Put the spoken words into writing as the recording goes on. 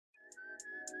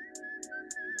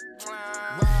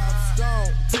Rob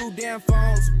Stone, 2 damn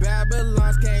phones.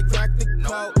 Babylons can't crack the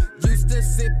code. Used to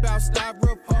sip out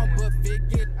styrofoam, but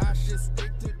figured I should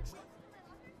stick to.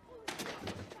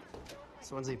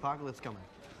 So when's the apocalypse coming?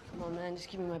 Come on, man, just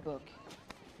give me my book.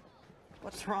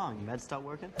 What's wrong? Meds stop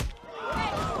working?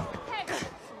 Hey!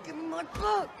 Give me my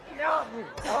book! No!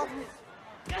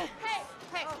 Hey!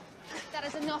 That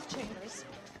is enough, Chambers.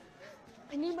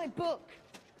 I need my book.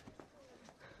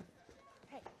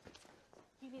 Hey,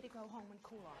 you need to go home and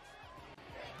cool off.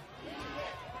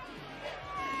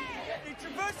 Eat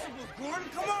your vegetables, Gordon.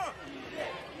 Come on.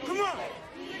 Come on.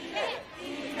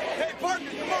 Hey, Parker,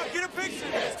 come on. Get a picture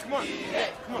of this. Come on.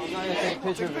 Come on. I'm not gonna take a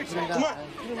picture of it. Put him down. Come on.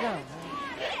 Put him down.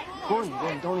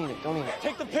 Gordon, don't eat it. Don't eat it.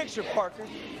 Take the picture, Parker.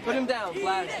 Put him down,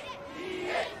 Flash.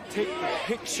 Take the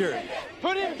picture.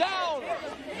 Put him down!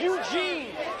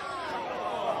 Eugene!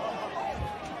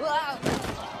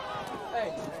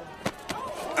 Hey.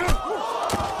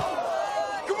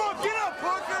 Come on, get up,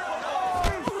 Parker.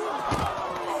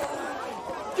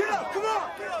 Get up, come on.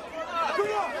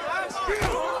 Come on. Get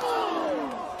up.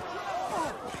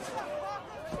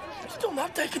 Still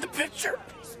not taking the picture.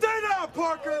 Stay down,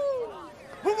 Parker.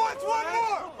 Who wants one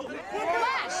more?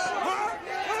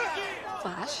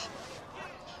 Flash,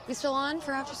 you still on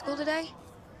for after school today?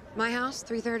 My house,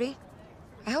 3:30.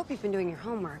 I hope you've been doing your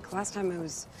homework. Last time I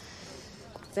was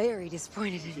very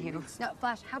disappointed in you. No,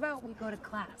 Flash, how about we go to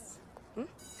class?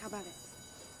 How about it?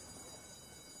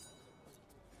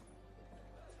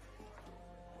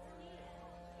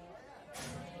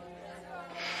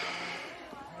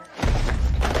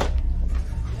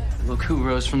 Look who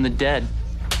rose from the dead.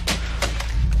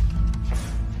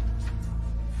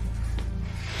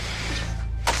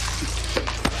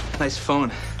 Nice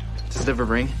phone. Does it ever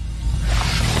ring?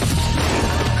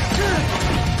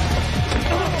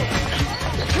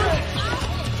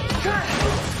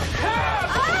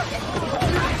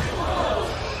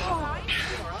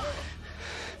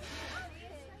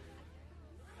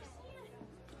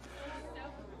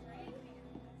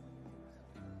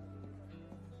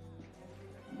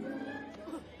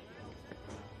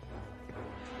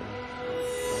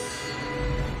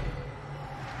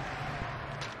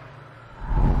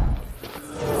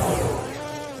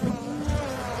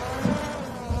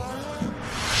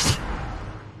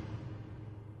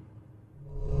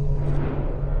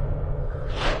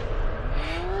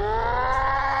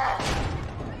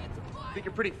 Think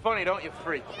you're pretty funny, don't you,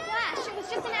 freak? Flash, it was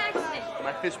just an accident.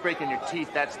 My fist breaking your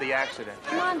teeth, that's the accident.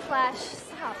 Come on, Flash.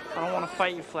 Stop. I don't want to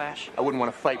fight you, Flash. I wouldn't want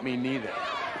to fight me neither.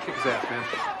 Kick his ass, man.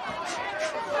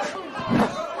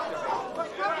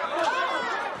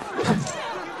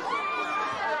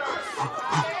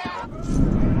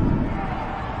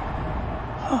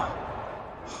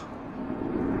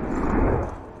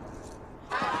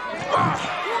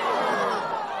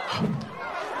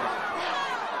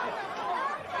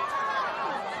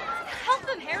 Help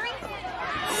him, Harry.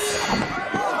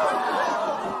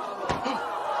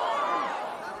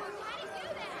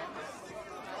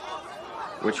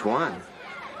 Which one?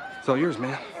 It's all yours,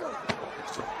 man.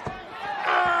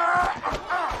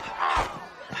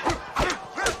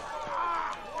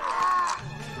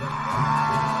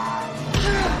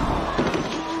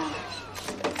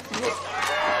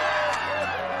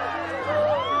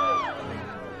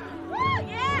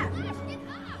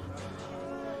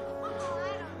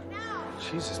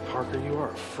 Jesus, Parker, you are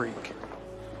a freak.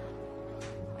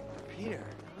 Peter,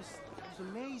 that was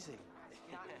amazing.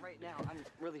 Not right now. I'm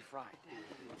really fried.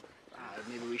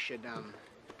 Maybe we should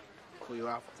cool you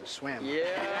off with a swim.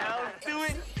 Yeah, let's do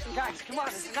it. Guys, come on.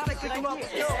 It's not a good idea.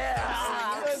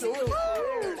 Yeah. Let's go.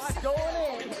 What's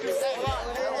going in?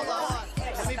 Hold on.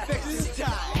 Let me fix this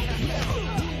tie.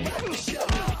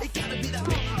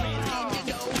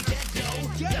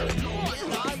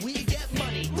 We get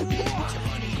money.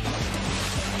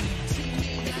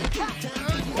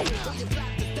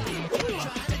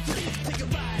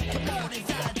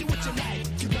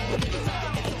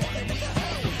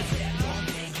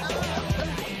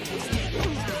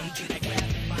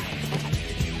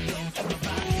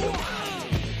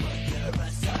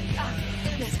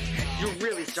 You're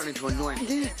really starting to annoy me.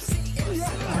 He's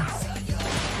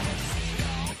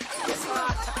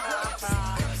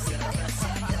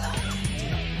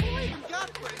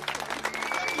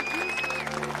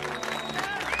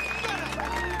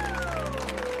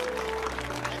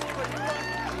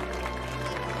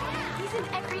in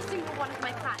every single one of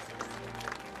my classes.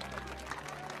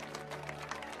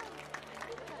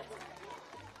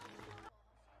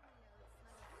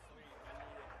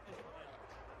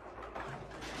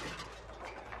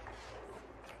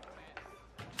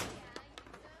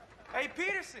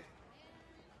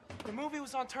 The movie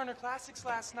was on Turner Classics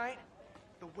last night.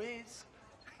 The Wiz.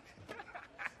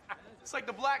 It's like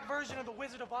the black version of The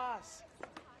Wizard of Oz.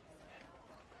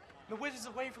 The Wizards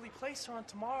of Waverly Place are on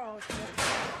tomorrow.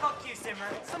 Fuck you, Zimmer.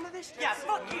 Some of this. Yeah,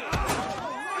 fuck you.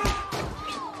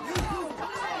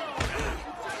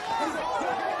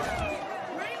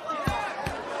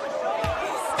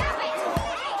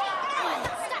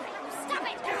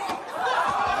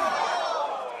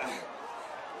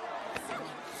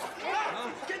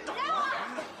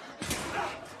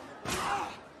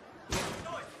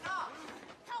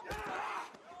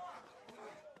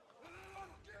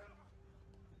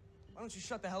 Why don't you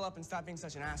shut the hell up and stop being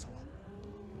such an asshole?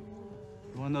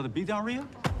 You want another beatdown, Rhea?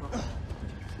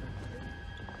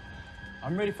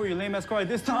 I'm ready for your lame-ass karate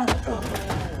this time.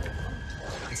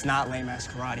 It's not lame-ass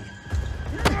karate.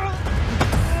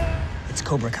 It's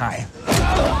Cobra Kai.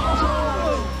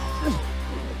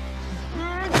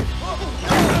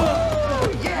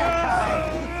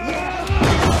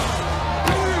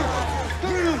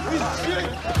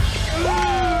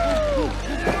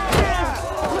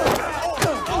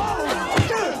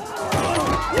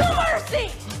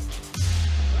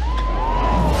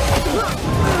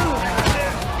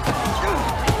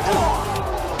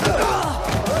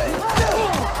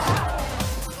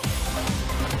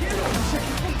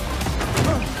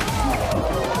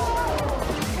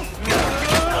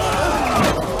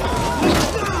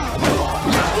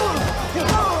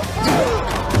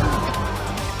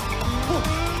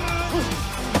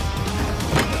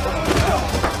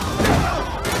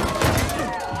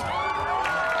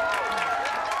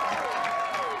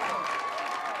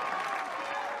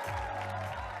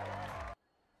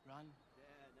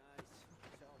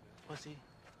 Pussy.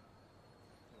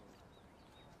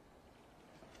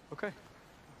 Okay.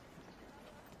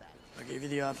 I gave you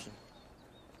the option.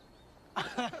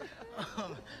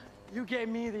 You gave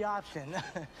me the option.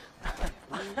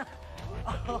 What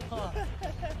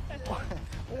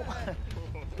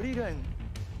are you doing?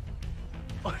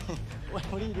 What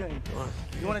are you doing?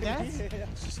 You want to dance?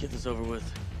 Let's just get this over with.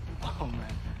 Oh,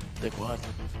 man. Dick what?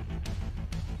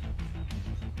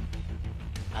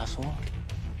 Asshole?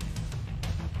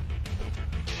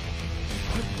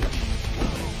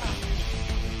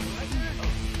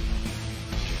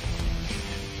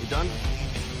 You done?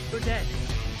 You're dead.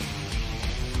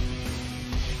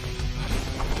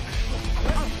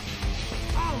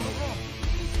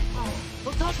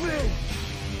 Don't touch me!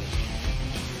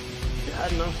 You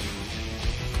had enough.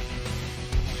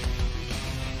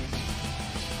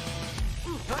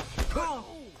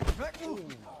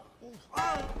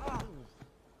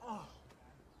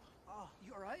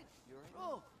 You all right?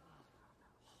 Oh.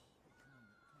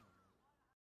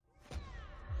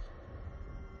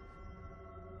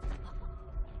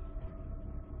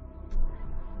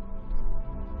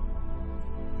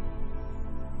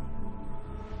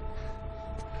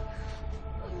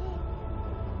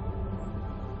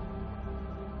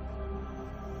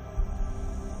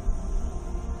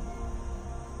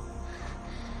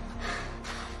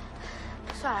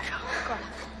算了，够了。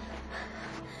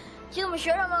听我们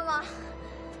学生们吗？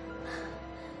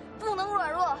不能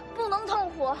软弱，不能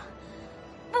痛苦，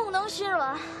不能心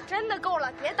软。真的够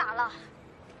了，别打了。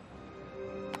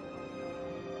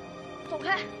走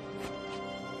开。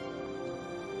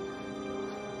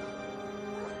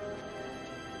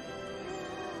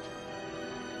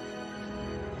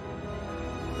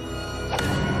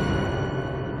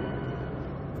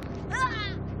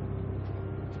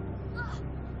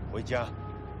回家。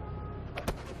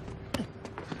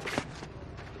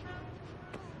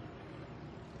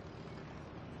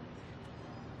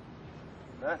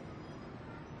来。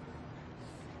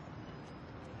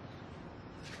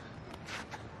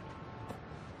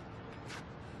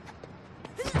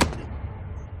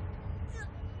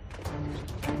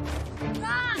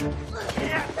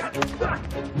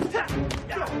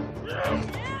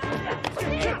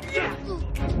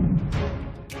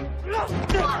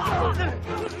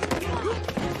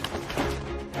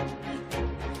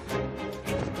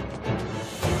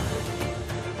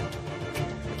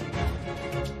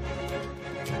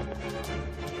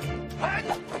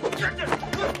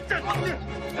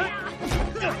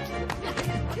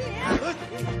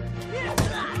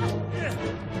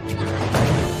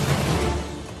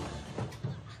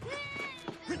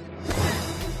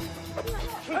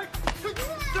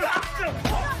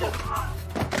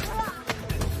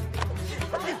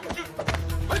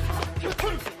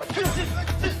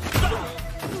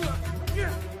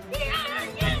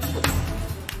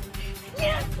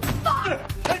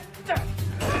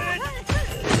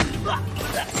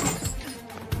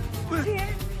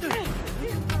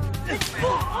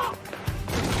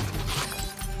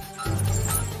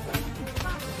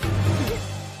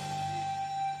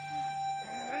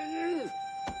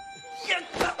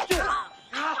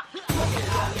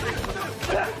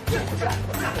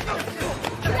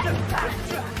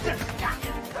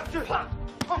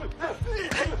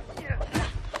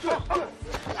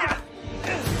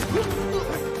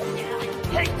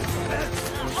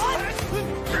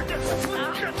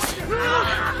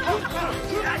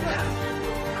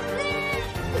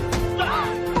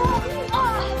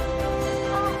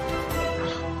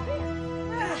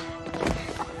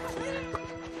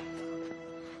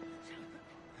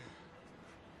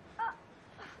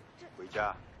回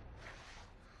家。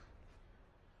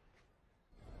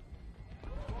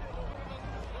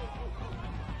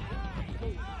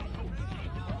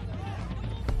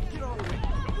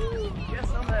 Guess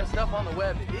some of that stuff on the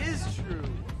web is true.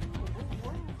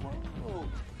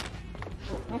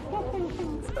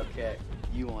 It's okay.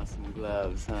 You want some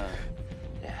gloves, huh?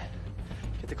 Yeah.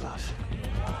 Get the gloves.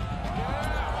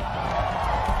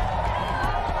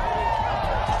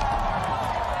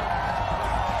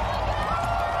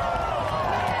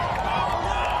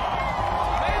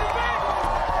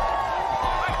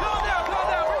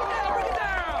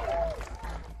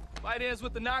 Fight ends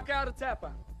with the knockout or tap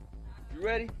out. You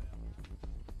ready?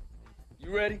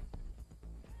 You ready?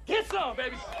 Get some,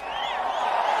 baby!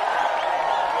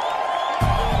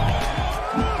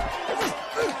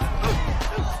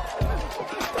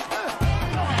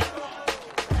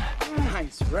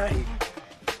 Nice, right?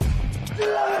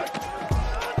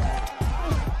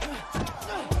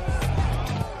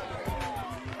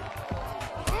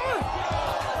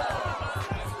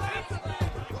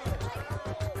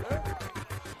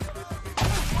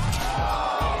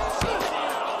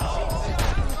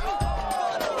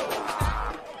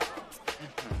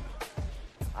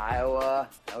 Iowa,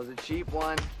 that was a cheap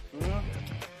one.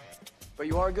 But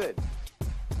you are good.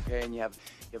 Okay, and you have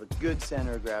a good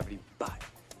center of gravity, but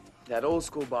that old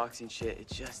school boxing shit, it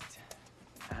just,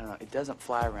 I don't know, it doesn't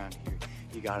fly around here.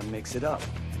 You gotta mix it up.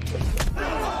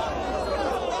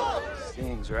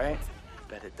 Stings, right?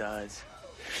 Bet it does.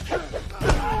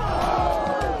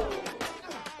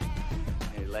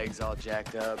 Your legs all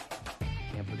jacked up.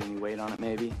 Can't put any weight on it,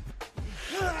 maybe.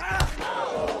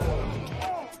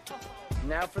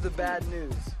 Now for the bad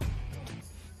news.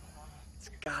 It's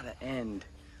gotta end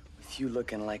with you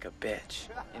looking like a bitch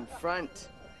in front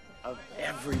of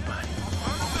everybody.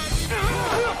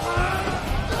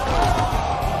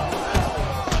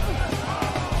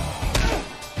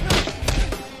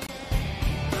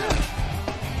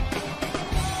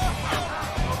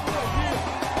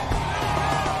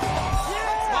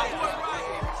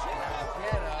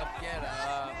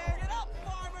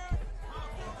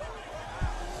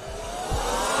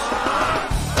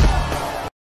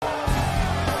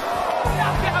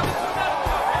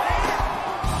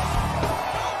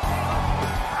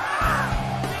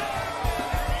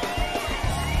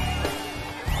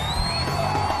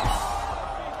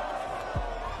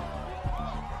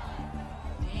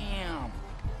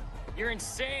 You're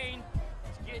insane.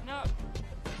 It's getting up.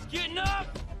 It's getting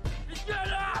up. It's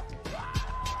getting up.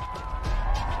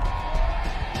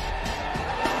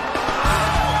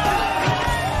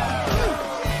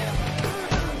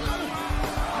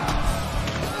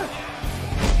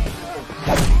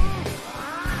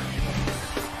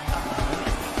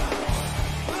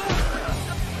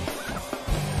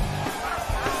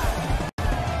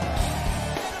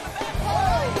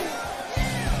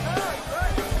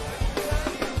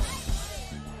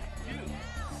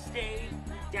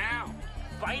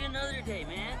 Fight another day,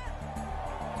 man.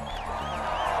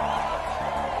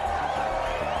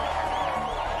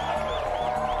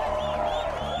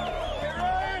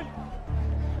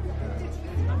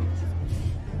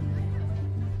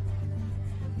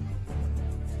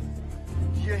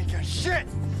 You ain't got shit.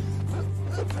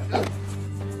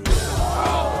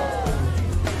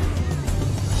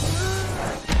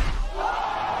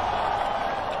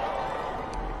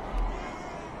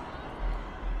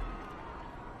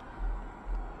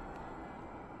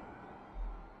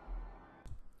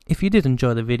 If you did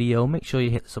enjoy the video, make sure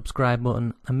you hit the subscribe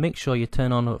button and make sure you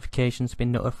turn on notifications to be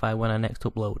notified when I next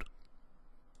upload.